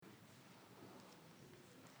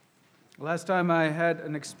Last time I had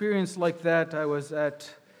an experience like that, I was at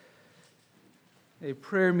a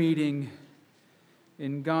prayer meeting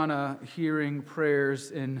in Ghana, hearing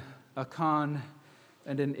prayers in Akan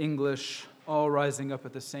and in English, all rising up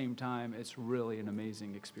at the same time. It's really an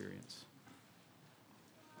amazing experience.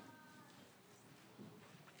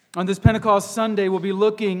 On this Pentecost Sunday, we'll be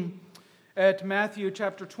looking at Matthew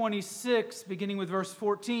chapter 26, beginning with verse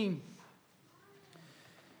 14.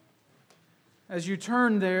 As you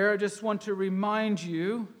turn there, I just want to remind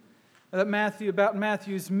you about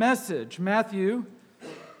Matthew's message. Matthew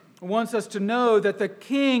wants us to know that the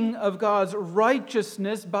King of God's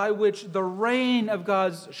righteousness, by which the reign of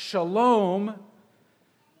God's shalom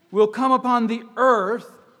will come upon the earth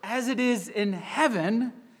as it is in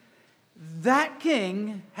heaven, that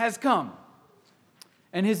King has come,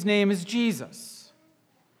 and his name is Jesus.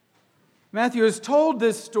 Matthew has told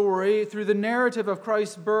this story through the narrative of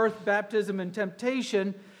Christ's birth, baptism, and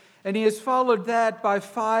temptation, and he has followed that by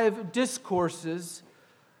 5 discourses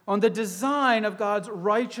on the design of God's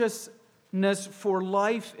righteousness for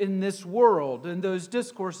life in this world. And those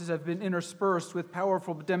discourses have been interspersed with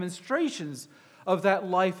powerful demonstrations of that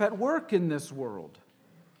life at work in this world.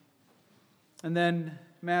 And then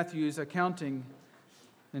Matthew's accounting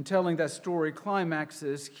and telling that story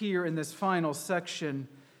climaxes here in this final section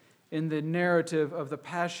in the narrative of the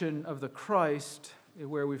Passion of the Christ,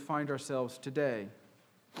 where we find ourselves today.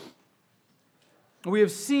 We have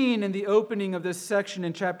seen in the opening of this section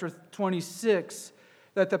in chapter 26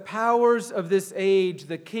 that the powers of this age,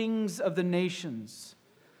 the kings of the nations,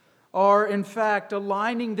 are in fact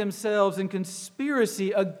aligning themselves in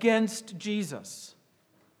conspiracy against Jesus.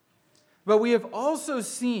 But we have also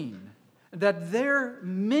seen that their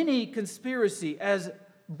mini conspiracy, as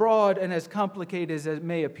broad and as complicated as it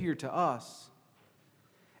may appear to us,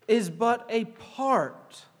 is but a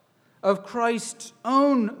part of Christ's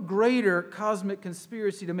own greater cosmic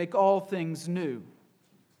conspiracy to make all things new.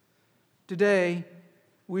 Today,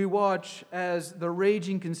 we watch as the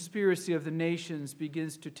raging conspiracy of the nations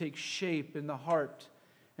begins to take shape in the heart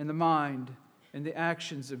and the mind and the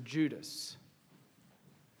actions of Judas.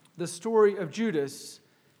 The story of Judas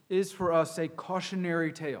is for us a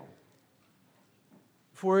cautionary tale,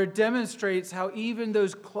 for it demonstrates how even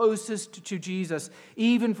those closest to Jesus,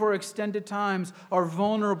 even for extended times, are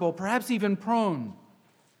vulnerable, perhaps even prone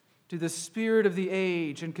to the spirit of the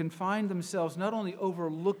age, and can find themselves not only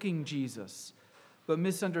overlooking Jesus, but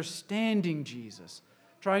misunderstanding Jesus,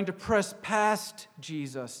 trying to press past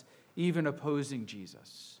Jesus, even opposing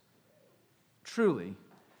Jesus. Truly,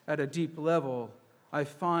 at a deep level, I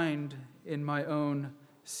find in my own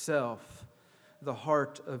self the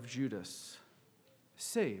heart of Judas,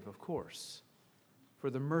 save, of course, for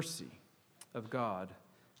the mercy of God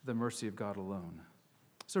alone.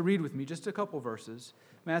 So read with me just a couple verses.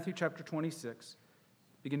 Matthew chapter 26,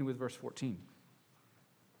 beginning with verse 14.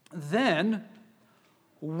 Then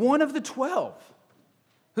one of the 12,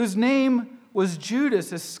 whose name was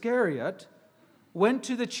Judas Iscariot, went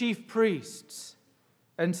to the chief priests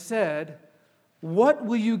and said, "What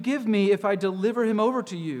will you give me if I deliver him over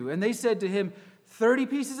to you?" And they said to him, 30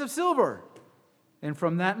 pieces of silver. And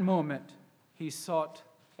from that moment, he sought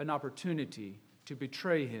an opportunity to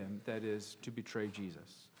betray him, that is, to betray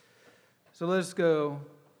Jesus. So let us go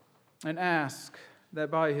and ask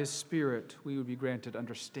that by his Spirit we would be granted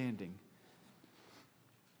understanding.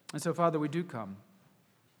 And so, Father, we do come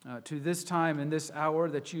to this time and this hour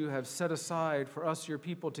that you have set aside for us, your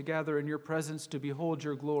people, to gather in your presence to behold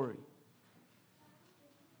your glory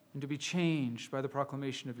and to be changed by the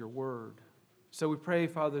proclamation of your word. So we pray,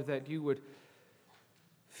 Father, that you would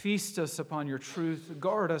feast us upon your truth,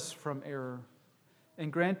 guard us from error,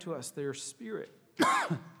 and grant to us their Spirit,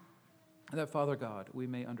 that, Father God, we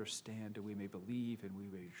may understand and we may believe and we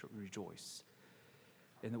may rejoice,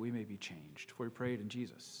 and that we may be changed. For we pray it in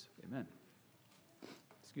Jesus. Amen.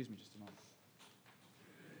 Excuse me just a moment.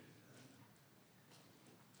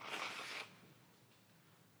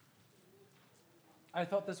 I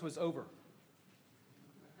thought this was over.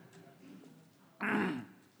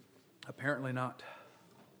 Apparently not.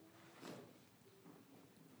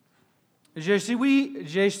 Je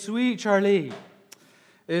suis Charlie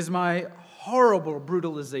is my horrible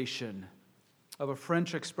brutalization of a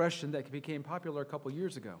French expression that became popular a couple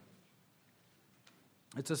years ago.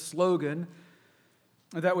 It's a slogan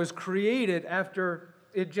that was created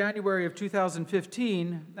in January of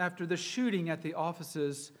 2015 after the shooting at the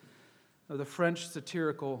offices of the French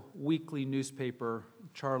satirical weekly newspaper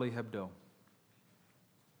Charlie Hebdo,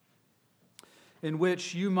 in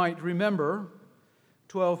which you might remember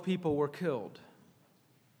 12 people were killed.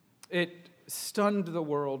 It stunned the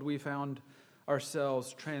world. We found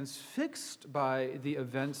ourselves transfixed by the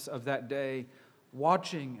events of that day,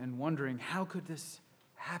 watching and wondering, how could this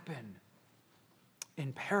happen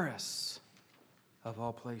in Paris, of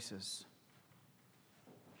all places?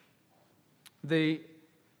 The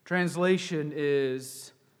translation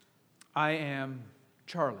is, "I am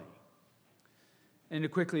Charlie." And it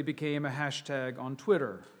quickly became a hashtag on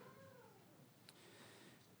Twitter.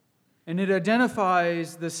 And it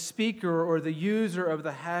identifies the speaker or the user of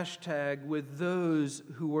the hashtag with those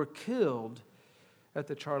who were killed at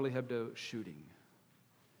the Charlie Hebdo shooting.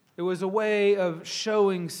 It was a way of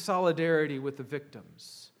showing solidarity with the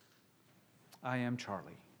victims. I am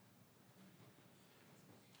Charlie.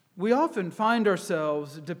 We often find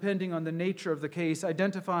ourselves, depending on the nature of the case,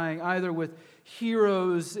 identifying either with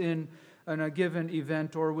heroes in a given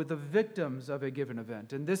event or with the victims of a given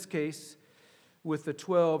event. In this case, with the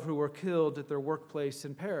 12 who were killed at their workplace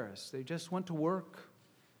in Paris. They just went to work,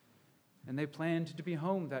 and they planned to be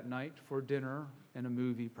home that night for dinner and a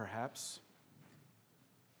movie, perhaps.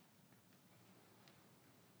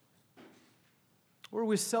 Or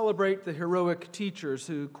we celebrate the heroic teachers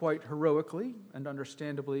who quite heroically and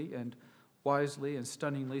understandably and wisely and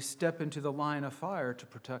stunningly step into the line of fire to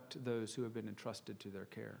protect those who have been entrusted to their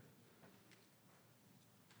care.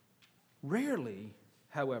 Rarely,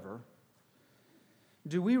 however,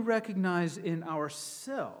 do we recognize in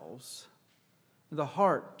ourselves the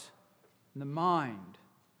heart, the mind,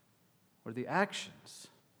 or the actions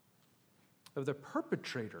of the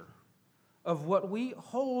perpetrator of what we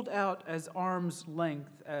hold out as arm's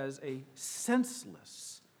length as a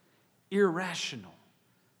senseless, irrational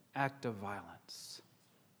act of violence.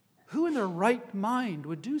 Who in their right mind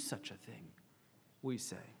would do such a thing, we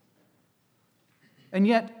say? And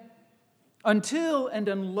yet, until and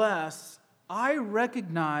unless I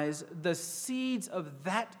recognize the seeds of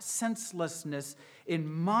that senselessness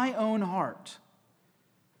in my own heart,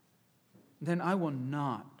 then I will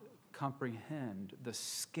not comprehend the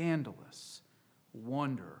scandalous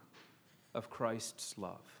wonder of Christ's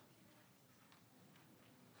love.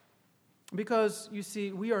 Because, you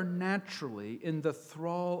see, we are naturally in the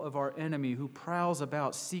thrall of our enemy who prowls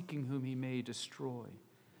about seeking whom he may destroy.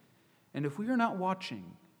 And if we are not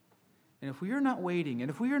watching, and if we are not waiting, and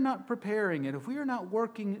if we are not preparing, and if we are not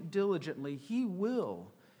working diligently, he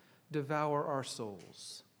will devour our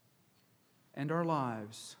souls and our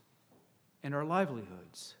lives and our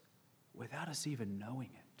livelihoods without us even knowing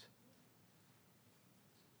it.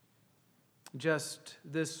 Just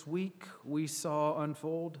this week, we saw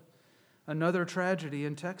unfold another tragedy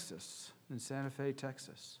in Texas, in Santa Fe,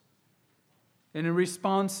 Texas. And in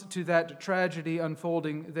response to that tragedy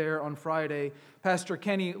unfolding there on Friday, Pastor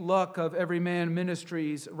Kenny Luck of Every Man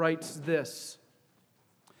Ministries writes this: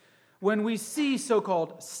 when we see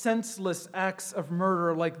so-called senseless acts of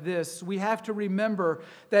murder like this, we have to remember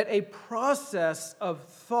that a process of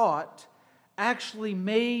thought actually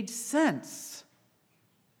made sense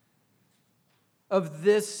of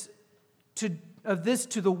this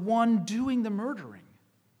to the one doing the murdering.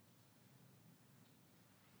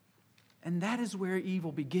 And that is where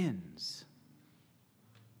evil begins.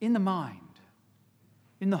 In the mind,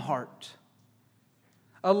 in the heart.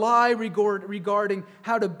 A lie regarding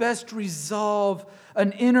how to best resolve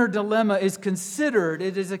an inner dilemma is considered,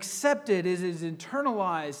 it is accepted, it is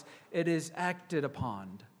internalized, it is acted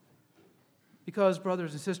upon. Because,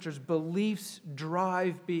 brothers and sisters, beliefs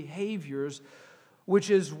drive behaviors,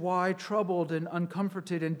 which is why troubled and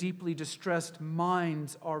uncomforted and deeply distressed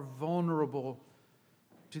minds are vulnerable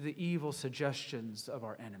to the evil suggestions of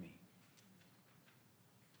our enemy.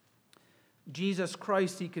 Jesus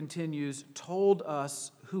Christ, he continues, told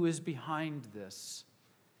us who is behind this.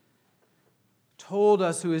 Told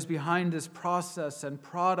us who is behind this process and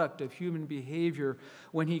product of human behavior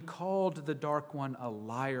when he called the dark one a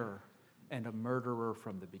liar and a murderer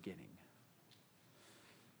from the beginning.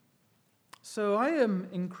 So I am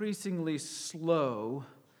increasingly slow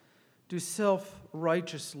to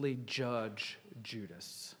self-righteously judge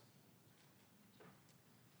Judas.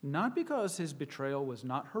 Not because his betrayal was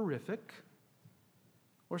not horrific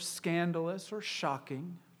or scandalous or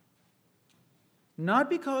shocking. Not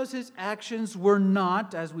because his actions were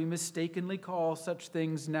not, as we mistakenly call such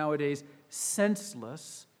things nowadays,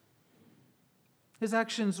 senseless. His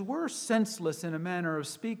actions were senseless in a manner of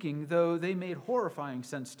speaking, though they made horrifying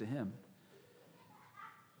sense to him.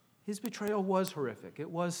 His betrayal was horrific, it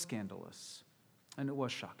was scandalous, and it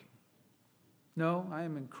was shocking. No, I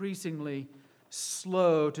am increasingly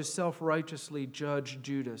slow to self-righteously judge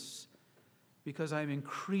Judas because I am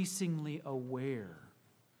increasingly aware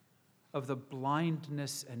of the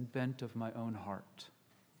blindness and bent of my own heart.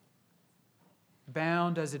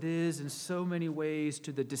 bound as it is in so many ways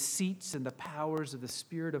to the deceits and the powers of the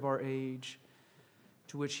spirit of our age,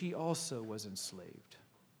 to which he also was enslaved.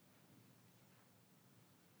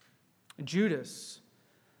 Judas,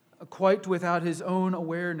 quite without his own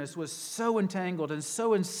awareness, was so entangled and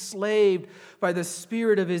so enslaved by the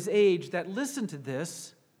spirit of his age that, listen to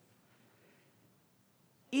this,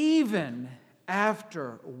 even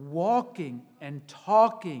after walking and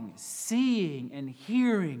talking, seeing and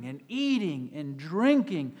hearing and eating and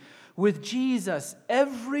drinking with Jesus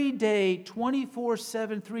every day,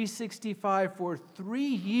 24/7, 365 for 3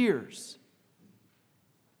 years,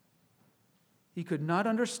 he could not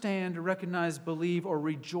understand, recognize, believe, or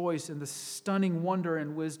rejoice in the stunning wonder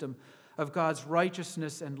and wisdom of God's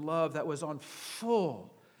righteousness and love that was on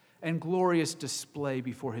full and glorious display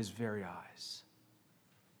before his very eyes.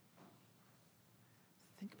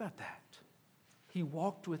 Think about that. He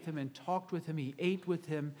walked with him and talked with him. He ate with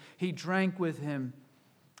him. He drank with him.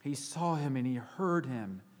 He saw him and he heard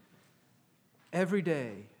him every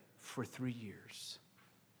day for 3 years.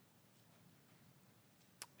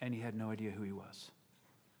 And he had no idea who he was.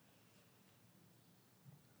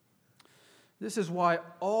 This is why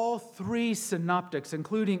all 3 synoptics,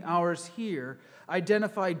 including ours here,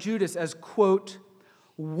 identify Judas as, quote,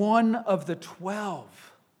 one of the 12.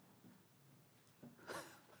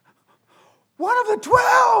 One of the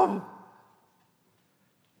 12!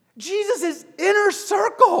 Jesus' inner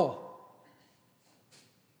circle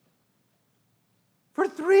for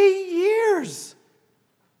 3 years.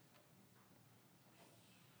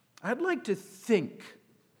 I'd like to think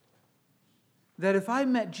that if I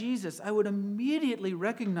met Jesus, I would immediately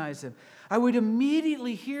recognize him. I would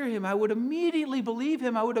immediately hear him. I would immediately believe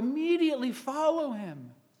him. I would immediately follow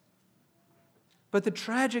him. But the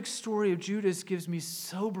tragic story of Judas gives me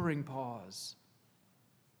sobering pause.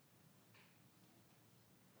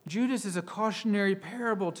 Judas is a cautionary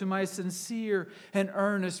parable to my sincere and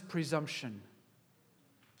earnest presumption.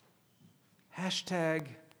 Hashtag,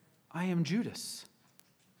 I am Judas.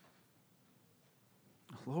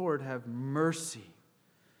 Lord, have mercy.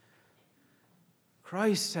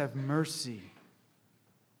 Christ, have mercy.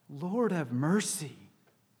 Lord, have mercy.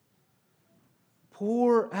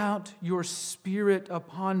 Pour out your Spirit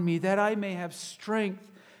upon me, that I may have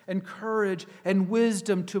strength and courage and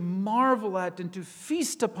wisdom to marvel at and to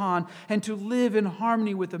feast upon and to live in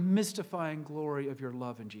harmony with the mystifying glory of your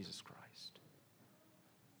love in Jesus Christ.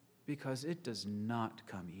 Because it does not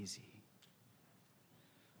come easy.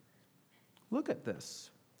 Look at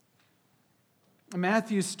this.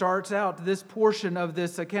 Matthew starts out this portion of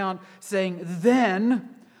this account saying,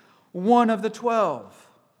 then one of the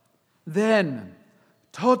 12. Then,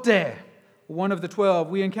 tote, one of the 12.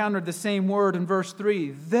 We encountered the same word in verse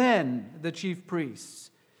 3. Then the chief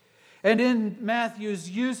priests. And in Matthew's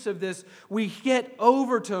use of this, we get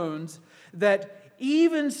overtones that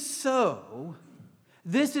even so,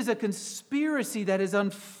 this is a conspiracy that is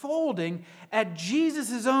unfolding at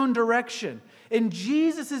Jesus' own direction, in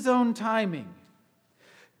Jesus' own timing.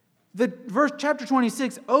 Chapter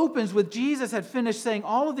 26 opens with Jesus had finished saying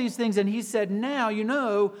all of these things, and he said, now you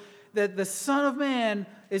know that the Son of Man,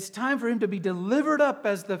 it's time for him to be delivered up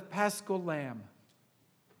as the paschal lamb.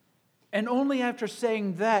 And only after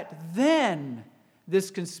saying that, then this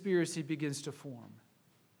conspiracy begins to form.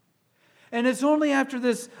 And it's only after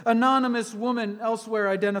this anonymous woman, elsewhere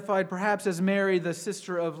identified perhaps as Mary, the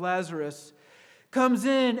sister of Lazarus, comes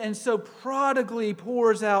in and so prodigally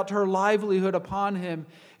pours out her livelihood upon him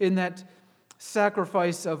in that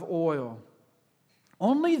sacrifice of oil.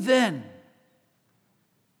 Only then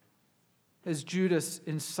is Judas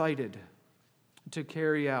incited to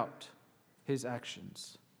carry out his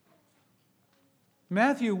actions.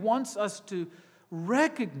 Matthew wants us to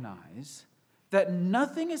recognize that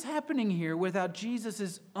nothing is happening here without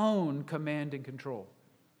Jesus' own command and control.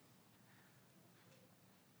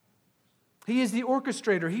 He is the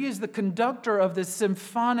orchestrator. He is the conductor of this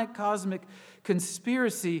symphonic cosmic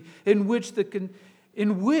conspiracy in which the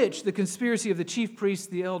conspiracy of the chief priests,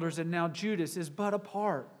 the elders, and now Judas is but a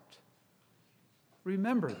part.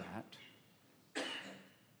 Remember that.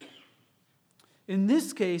 In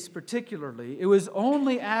this case particularly, it was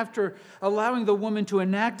only after allowing the woman to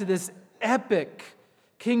enact this epic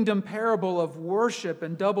kingdom parable of worship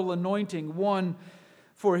and double anointing, one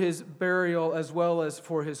for his burial as well as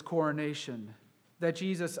for his coronation, that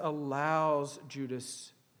Jesus allows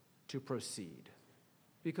Judas to proceed,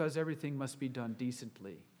 because everything must be done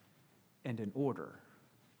decently and in order,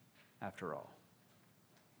 after all.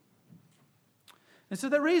 And so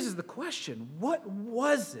that raises the question, what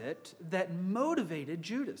was it that motivated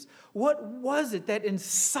Judas? What was it that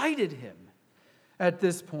incited him? at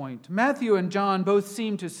this point. Matthew and John both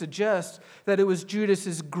seem to suggest that it was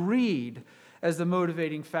Judas's greed as the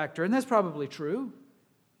motivating factor, and that's probably true.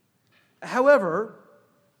 However,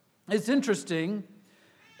 it's interesting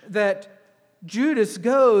that Judas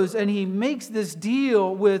goes and he makes this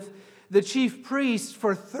deal with the chief priest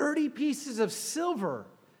for 30 pieces of silver.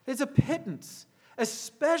 It's a pittance,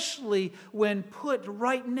 especially when put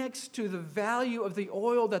right next to the value of the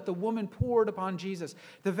oil that the woman poured upon Jesus.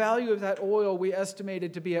 The value of that oil we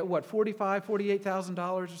estimated to be at what, $45,000, $48,000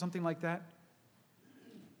 or something like that?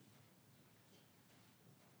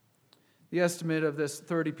 The estimate of this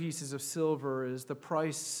 30 pieces of silver is the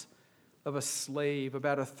price of a slave,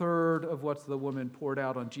 about a third of what the woman poured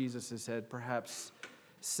out on Jesus' head, perhaps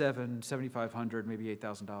 $7,500, maybe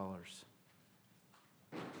 $8,000.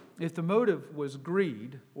 If the motive was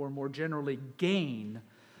greed, or more generally gain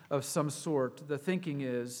of some sort, the thinking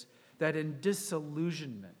is that in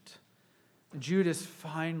disillusionment, Judas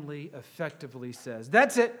finally effectively says,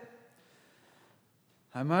 "That's it.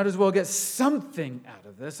 I might as well get something out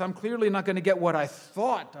of this. I'm clearly not going to get what I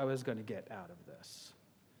thought I was going to get out of this."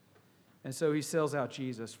 And so he sells out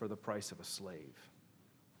Jesus for the price of a slave.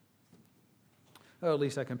 Oh, at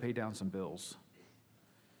least I can pay down some bills.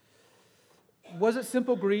 Was it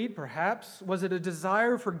simple greed? Perhaps. Was it a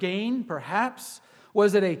desire for gain? Perhaps.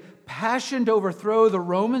 Was it a passion to overthrow the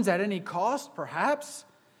Romans at any cost? Perhaps.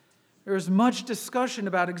 There is much discussion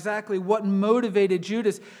about exactly what motivated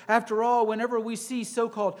Judas. After all, whenever we see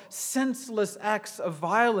so-called senseless acts of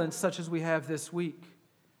violence such as we have this week,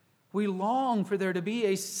 we long for there to be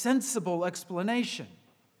a sensible explanation.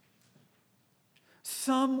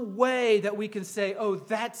 Some way that we can say, "Oh,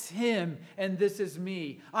 that's him and this is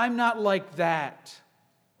me. I'm not like that."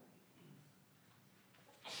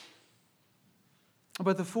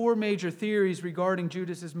 But the four major theories regarding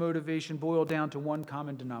Judas's motivation boil down to one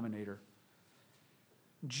common denominator.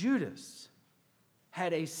 Judas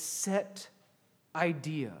had a set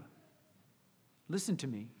idea. Listen to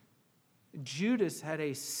me. Judas had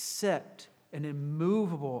a set and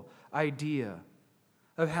immovable idea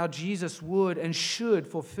of how Jesus would and should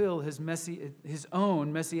fulfill his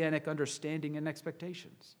own messianic understanding and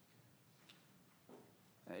expectations.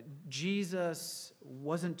 Jesus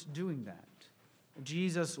wasn't doing that.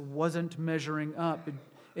 Jesus wasn't measuring up.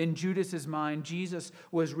 In Judas's mind, Jesus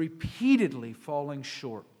was repeatedly falling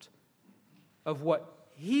short of what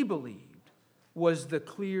he believed was the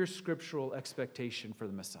clear scriptural expectation for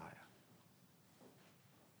the Messiah.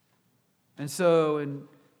 And so, in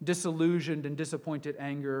disillusioned and disappointed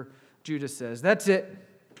anger, Judas says, "That's it.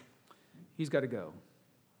 He's got to go."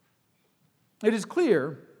 It is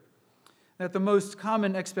clear that the most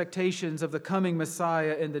common expectations of the coming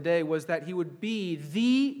Messiah in the day was that he would be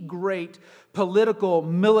the great political,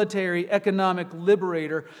 military, economic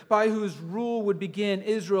liberator by whose rule would begin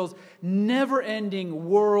Israel's never-ending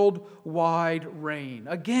worldwide reign.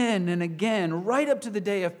 Again and again, right up to the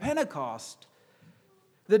day of Pentecost,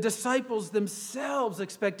 the disciples themselves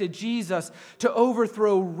expected Jesus to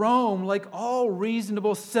overthrow Rome like all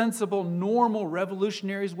reasonable, sensible, normal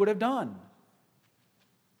revolutionaries would have done.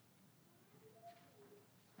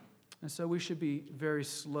 And so we should be very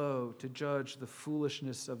slow to judge the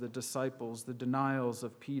foolishness of the disciples, the denials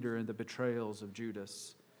of Peter, and the betrayals of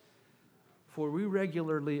Judas. For we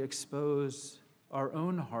regularly expose our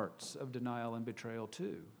own hearts of denial and betrayal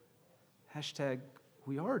too.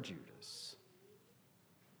 #we are Judas.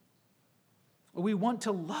 We want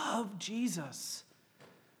to love Jesus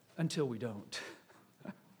until we don't.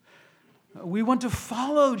 We want to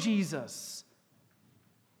follow Jesus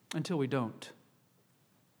until we don't.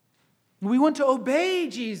 We want to obey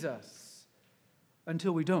Jesus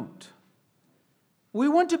until we don't. We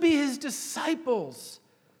want to be his disciples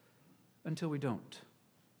until we don't.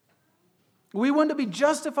 We want to be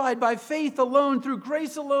justified by faith alone, through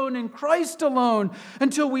grace alone, in Christ alone,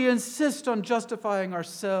 until we insist on justifying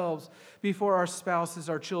ourselves before our spouses,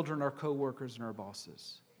 our children, our co-workers, and our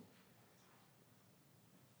bosses.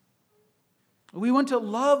 We want to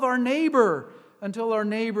love our neighbor until our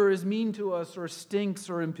neighbor is mean to us or stinks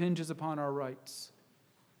or impinges upon our rights.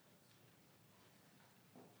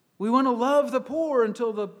 We want to love the poor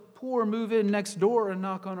until the poor move in next door and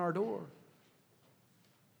knock on our door.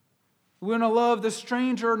 We want to love the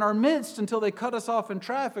stranger in our midst until they cut us off in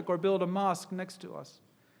traffic or build a mosque next to us.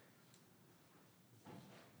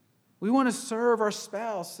 We want to serve our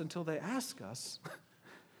spouse until they ask us.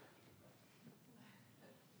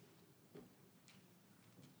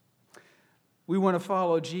 We want to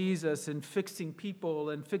follow Jesus in fixing people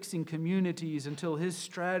and fixing communities until his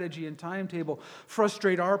strategy and timetable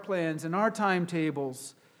frustrate our plans and our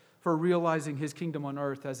timetables for realizing his kingdom on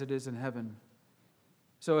earth as it is in heaven.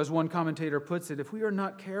 So, as one commentator puts it, if we are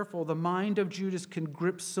not careful, the mind of Judas can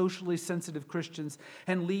grip socially sensitive Christians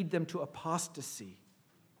and lead them to apostasy.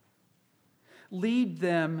 Lead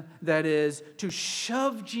them, that is, to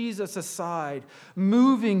shove Jesus aside,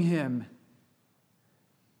 moving him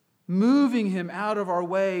out of our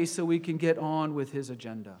way so we can get on with his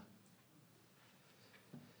agenda.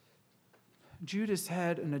 Judas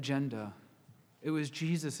had an agenda. It was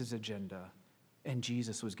Jesus' agenda, and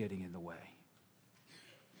Jesus was getting in the way.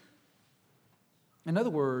 In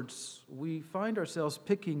other words, we find ourselves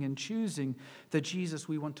picking and choosing the Jesus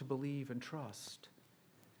we want to believe and trust,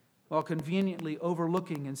 while conveniently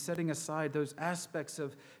overlooking and setting aside those aspects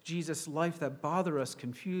of Jesus' life that bother us,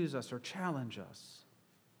 confuse us, or challenge us.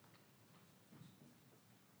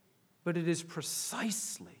 But it is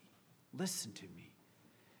precisely, listen to me,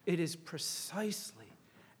 it is precisely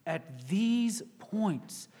at these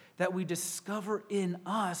points that we discover in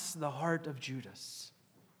us the heart of Judas.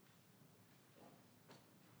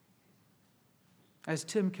 As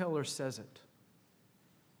Tim Keller says it,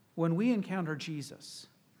 when we encounter Jesus,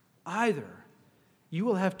 either you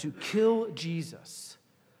will have to kill Jesus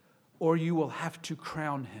or you will have to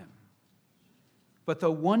crown him. But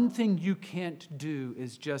the one thing you can't do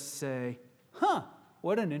is just say,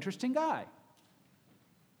 what an interesting guy.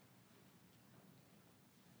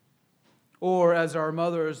 Or as our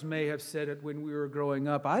mothers may have said it when we were growing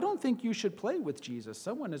up, I don't think you should play with Jesus.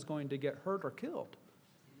 Someone is going to get hurt or killed.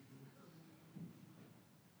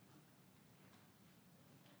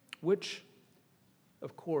 Which,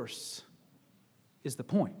 of course, is the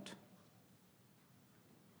point.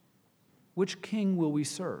 Which king will we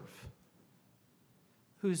serve?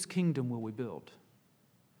 Whose kingdom will we build?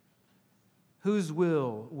 Whose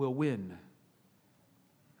will win?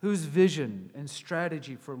 Whose vision and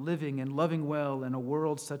strategy for living and loving well in a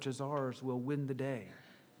world such as ours will win the day,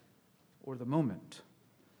 or the moment,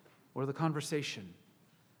 or the conversation,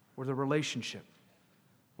 or the relationship,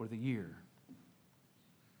 or the year?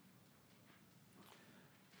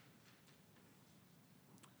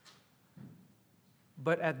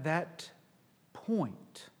 But at that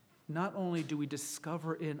point, not only do we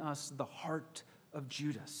discover in us the heart of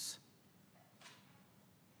Judas,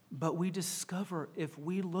 but we discover, if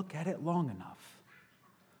we look at it long enough,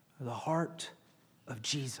 the heart of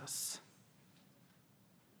Jesus.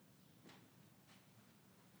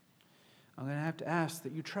 I'm going to have to ask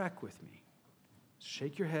that you track with me.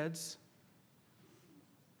 Shake your heads.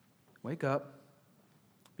 Wake up.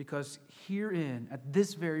 Because herein, at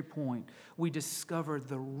this very point, we discover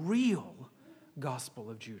the real gospel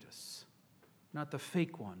of Judas, not the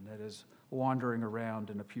fake one that is wandering around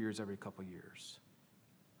and appears every couple years,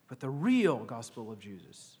 but the real gospel of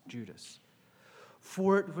Judas.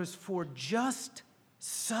 For it was for just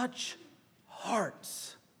such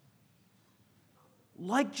hearts,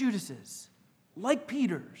 like Judas's, like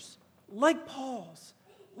Peter's, like Paul's,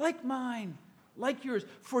 like mine, like yours,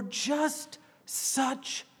 for just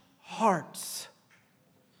such hearts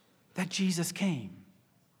that Jesus came.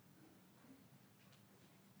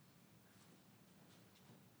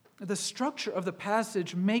 The structure of the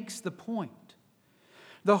passage makes the point.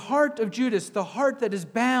 The heart of Judas, the heart that is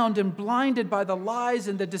bound and blinded by the lies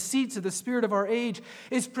and the deceits of the spirit of our age,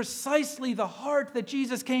 is precisely the heart that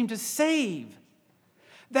Jesus came to save.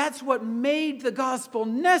 That's what made the gospel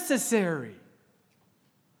necessary.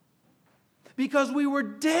 Because we were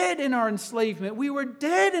dead in our enslavement. We were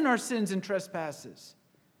dead in our sins and trespasses.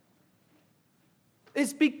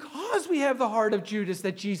 It's because we have the heart of Judas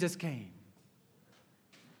that Jesus came.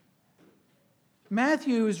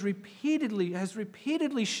 Matthew has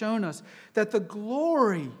repeatedly shown us that the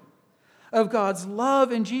glory of God's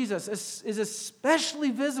love in Jesus is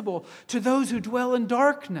especially visible to those who dwell in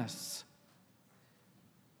darkness.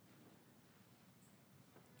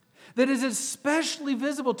 That is especially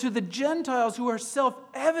visible to the Gentiles who are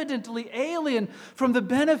self-evidently alien from the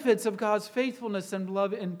benefits of God's faithfulness and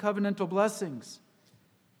love and covenantal blessings.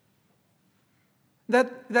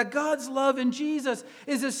 That God's love in Jesus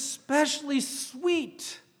is especially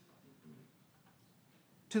sweet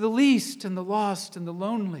to the least and the lost and the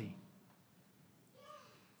lonely.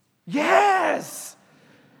 Yes!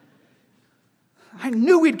 I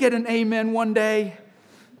knew we'd get an amen one day.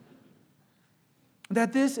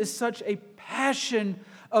 That this is such a passion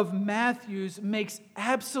of Matthew's makes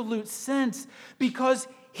absolute sense because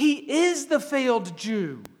he is the failed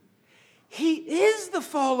Jew. He is the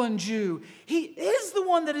fallen Jew. He is the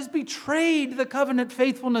one that has betrayed the covenant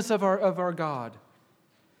faithfulness of our God.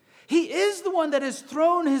 He is the one that has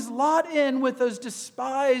thrown his lot in with those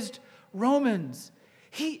despised Romans.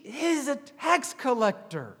 He is a tax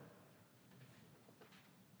collector.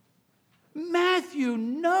 Matthew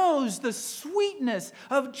knows the sweetness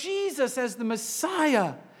of Jesus as the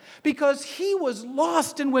Messiah because he was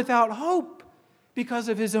lost and without hope because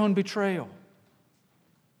of his own betrayal.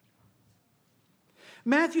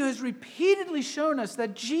 Matthew has repeatedly shown us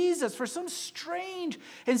that Jesus, for some strange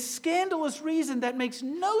and scandalous reason that makes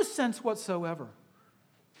no sense whatsoever,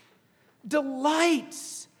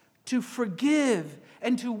 delights to forgive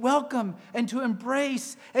and to welcome and to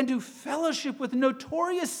embrace and to fellowship with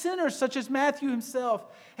notorious sinners such as Matthew himself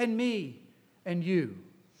and me and you.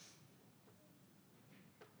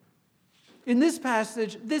 In this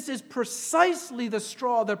passage, this is precisely the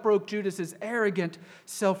straw that broke Judas's arrogant,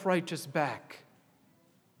 self-righteous back.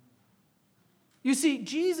 You see,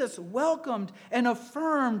 Jesus welcomed and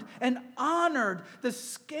affirmed and honored the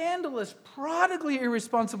scandalous, prodigally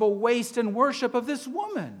irresponsible waste and worship of this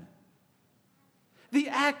woman. The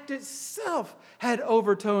act itself had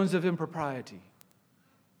overtones of impropriety.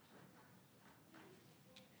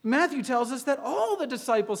 Matthew tells us that all the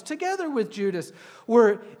disciples, together with Judas,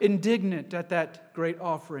 were indignant at that great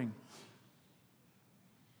offering.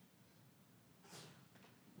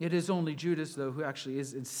 It is only Judas, though, who actually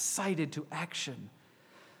is incited to action.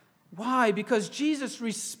 Why? Because Jesus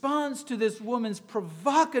responds to this woman's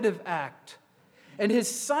provocative act, and his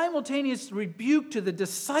simultaneous rebuke to the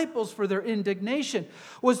disciples for their indignation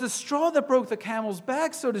was the straw that broke the camel's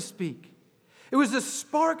back, so to speak. It was the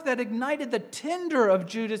spark that ignited the tinder of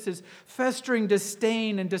Judas's festering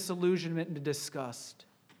disdain and disillusionment and disgust.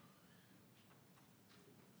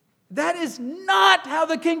 That is not how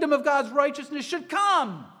the kingdom of God's righteousness should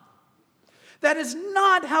come. That is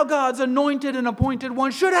not how God's anointed and appointed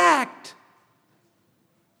one should act.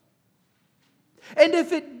 And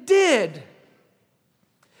if it did,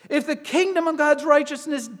 if the kingdom of God's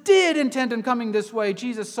righteousness did intend on coming this way,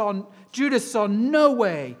 Judas saw no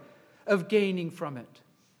way of gaining from it.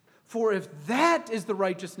 For if that is the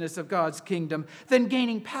righteousness of God's kingdom, then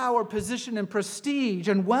gaining power, position, and prestige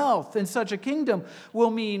and wealth in such a kingdom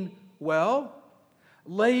will mean, well,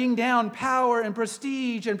 laying down power and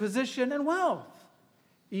prestige and position and wealth,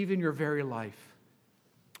 even your very life,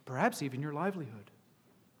 perhaps even your livelihood.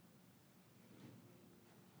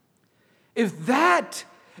 If that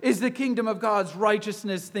is the kingdom of God's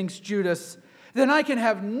righteousness, thinks Judas, then I can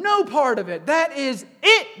have no part of it. That is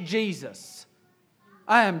it, Jesus.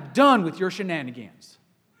 I am done with your shenanigans.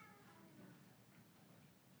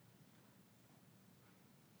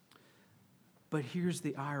 But here's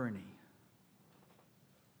the irony.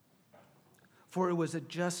 For it was at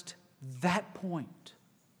just that point,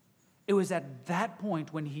 it was at that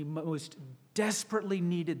point when he most desperately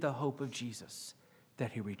needed the hope of Jesus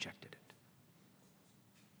that he rejected it.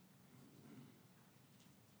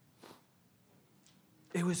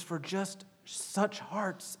 It was for just such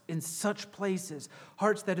hearts in such places,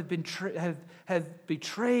 hearts that have been have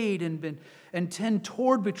betrayed and tend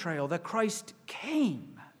toward betrayal, that Christ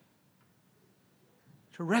came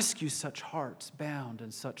to rescue such hearts bound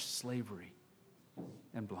in such slavery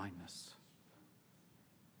and blindness.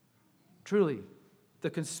 Truly, the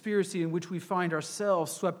conspiracy in which we find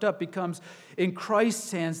ourselves swept up becomes, in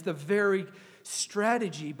Christ's hands, the very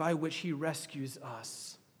strategy by which he rescues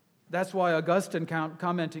us. That's why Augustine,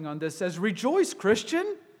 commenting on this, says, "Rejoice,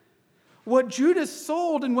 Christian! What Judas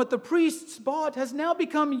sold and what the priests bought has now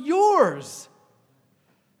become yours.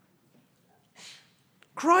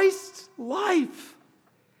 Christ's life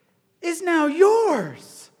is now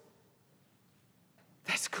yours."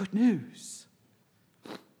 That's good news.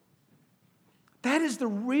 That is the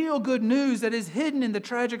real good news that is hidden in the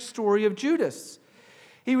tragic story of Judas.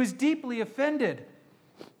 He was deeply offended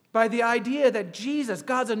by the idea that Jesus,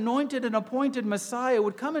 God's anointed and appointed Messiah,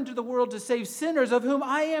 would come into the world to save sinners, of whom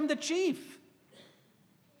I am the chief.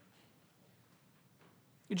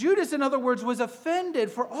 Judas, in other words, was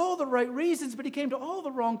offended for all the right reasons, but he came to all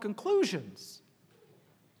the wrong conclusions.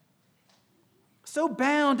 So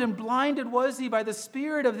bound and blinded was he by the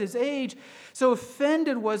spirit of his age, so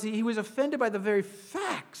offended was he was offended by the very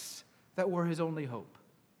facts that were his only hope.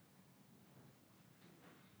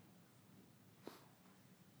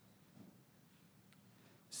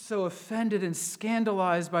 So offended and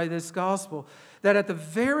scandalized by this gospel that at the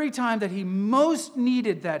very time that he most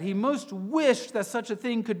needed that, he most wished that such a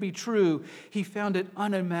thing could be true, he found it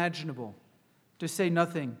unimaginable, to say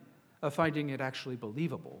nothing of finding it actually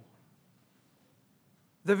believable.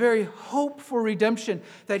 The very hope for redemption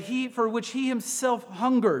for which he himself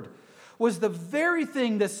hungered was the very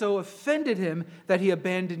thing that so offended him that he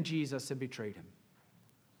abandoned Jesus and betrayed him.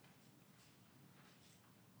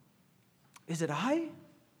 Is it I?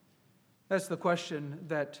 That's the question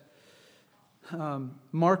that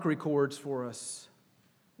Mark records for us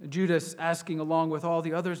Judas asking along with all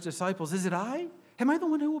the other disciples, "Is it I? Am I the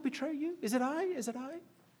one who will betray you? Is it I? Is it I?"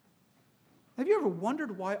 Have you ever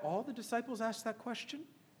wondered why all the disciples asked that question?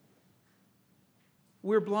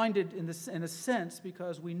 We're blinded in a sense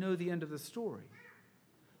because we know the end of the story.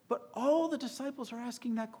 But all the disciples are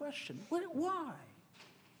asking that question. Why?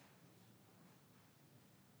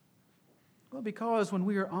 Well, because when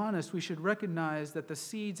we are honest, we should recognize that the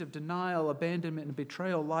seeds of denial, abandonment, and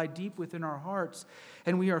betrayal lie deep within our hearts,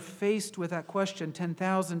 and we are faced with that question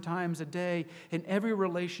 10,000 times a day in every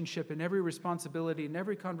relationship, in every responsibility, in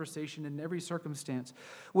every conversation, in every circumstance.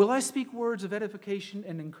 Will I speak words of edification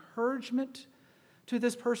and encouragement to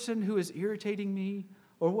this person who is irritating me,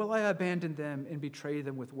 or will I abandon them and betray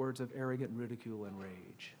them with words of arrogant ridicule and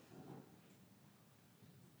rage?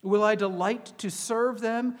 Will I delight to serve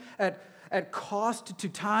them at cost to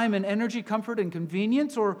time and energy, comfort and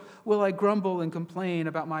convenience, or will I grumble and complain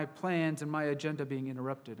about my plans and my agenda being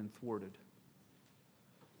interrupted and thwarted?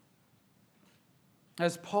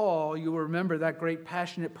 As Paul, you will remember that great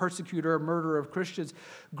passionate persecutor, murderer of Christians,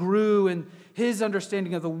 grew in his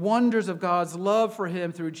understanding of the wonders of God's love for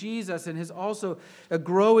him through Jesus, and his also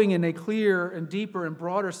growing in a clear and deeper and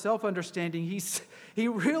broader self-understanding, he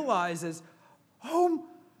realizes, oh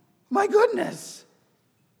my goodness,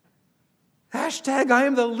 hashtag, I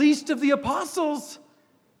am the least of the apostles.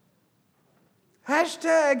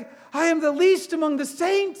 Hashtag, I am the least among the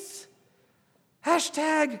saints.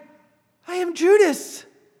 Hashtag, I am Judas.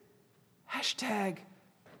 Hashtag,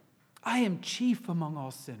 I am chief among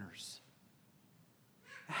all sinners.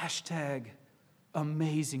 Hashtag,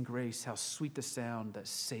 amazing grace, how sweet the sound that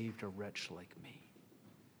saved a wretch like me.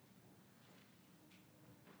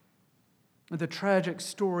 The tragic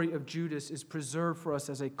story of Judas is preserved for us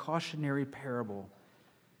as a cautionary parable.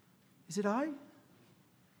 Is it I?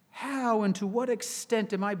 How and to what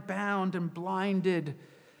extent am I bound and blinded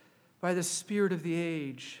by the spirit of the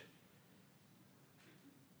age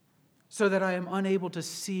so that I am unable to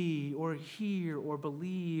see or hear or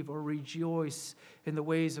believe or rejoice in the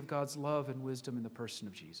ways of God's love and wisdom in the person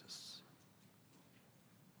of Jesus?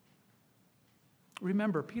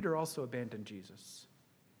 Remember, Peter also abandoned Jesus,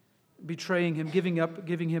 betraying him,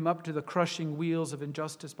 giving him up to the crushing wheels of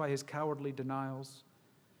injustice by his cowardly denials.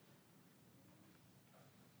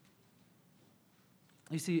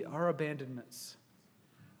 You see, our abandonments,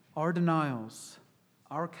 our denials,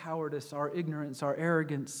 our cowardice, our ignorance, our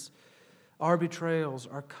arrogance, our betrayals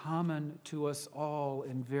are common to us all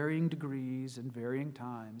in varying degrees, in varying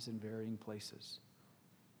times, in varying places.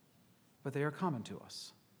 But they are common to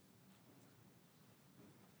us.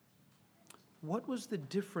 What was the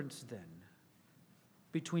difference then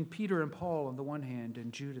between Peter and Paul on the one hand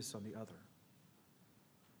and Judas on the other?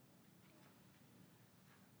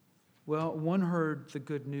 Well, one heard the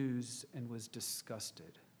good news and was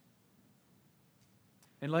disgusted.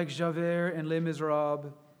 And like Javert and Les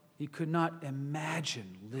Miserables, he could not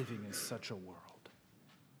imagine living in such a world.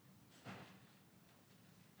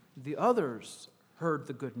 The others heard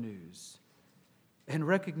the good news and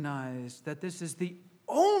recognized that this is the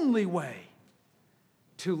only way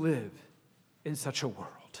to live in such a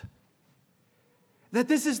world. That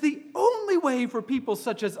this is the only way for people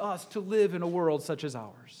such as us to live in a world such as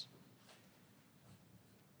ours.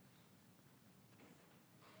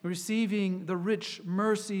 Receiving the rich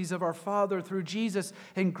mercies of our Father through Jesus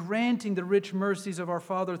and granting the rich mercies of our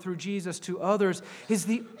Father through Jesus to others is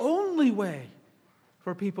the only way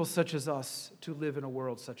for people such as us to live in a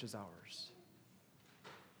world such as ours.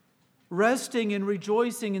 Resting and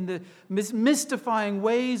rejoicing in the mystifying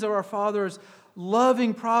ways of our Father's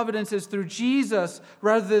loving providences through Jesus,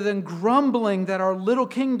 rather than grumbling that our little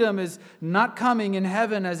kingdom is not coming in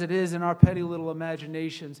heaven as it is in our petty little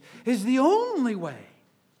imaginations, is the only way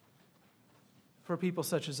for people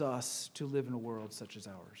such as us to live in a world such as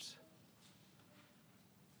ours.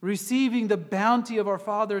 Receiving the bounty of our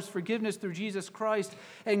Father's forgiveness through Jesus Christ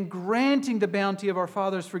and granting the bounty of our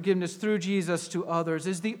Father's forgiveness through Jesus to others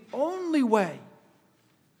is the only way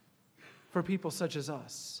for people such as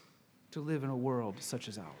us to live in a world such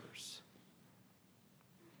as ours.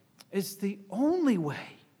 It's the only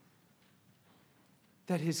way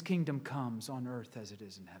that His kingdom comes on earth as it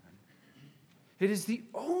is in heaven. It is the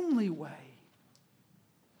only way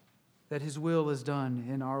that His will is done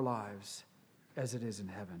in our lives as it is in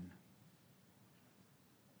heaven.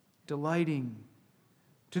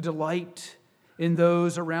 To delight in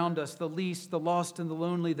those around us, the least, the lost and the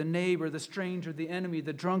lonely, the neighbor, the stranger, the enemy,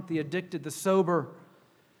 the drunk, the addicted, the sober,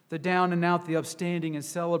 the down and out, the upstanding and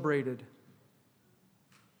celebrated.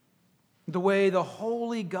 The way the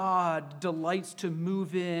holy God delights to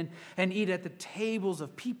move in and eat at the tables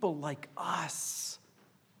of people like us.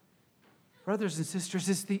 brothers and sisters,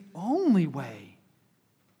 is the only way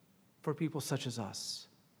for people such as us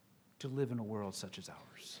to live in a world such as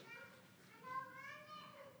ours.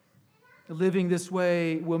 Living this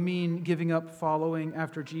way will mean giving up following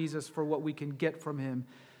after Jesus for what we can get from him,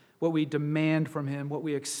 what we demand from him, what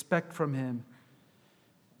we expect from him,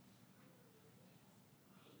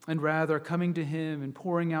 and rather coming to him and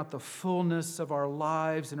pouring out the fullness of our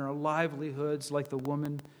lives and our livelihoods like the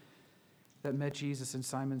woman that met Jesus in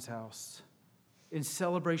Simon's house, in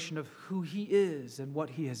celebration of who he is and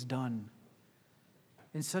what he has done,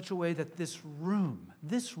 in such a way that this room,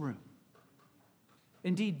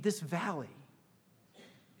 indeed this valley,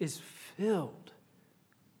 is filled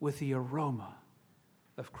with the aroma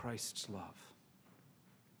of Christ's love.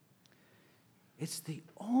 It's the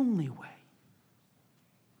only way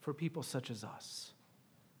for people such as us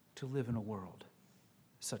to live in a world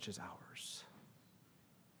such as ours.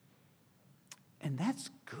 And that's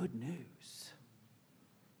good news,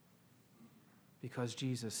 because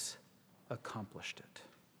Jesus accomplished it.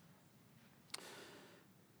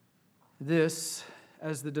 This,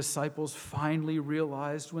 as the disciples finally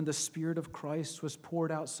realized when the Spirit of Christ was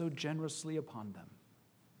poured out so generously upon them,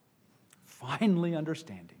 finally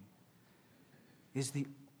understanding, is the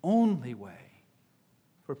only way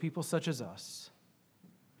for people such as us,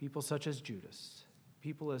 people such as Judas,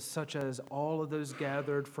 people such as all of those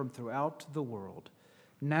gathered from throughout the world,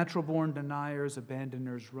 natural-born deniers,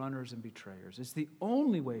 abandoners, runners, and betrayers. It's the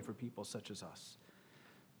only way for people such as us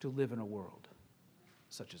to live in a world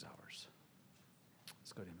such as ours.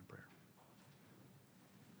 Let's go to him in prayer.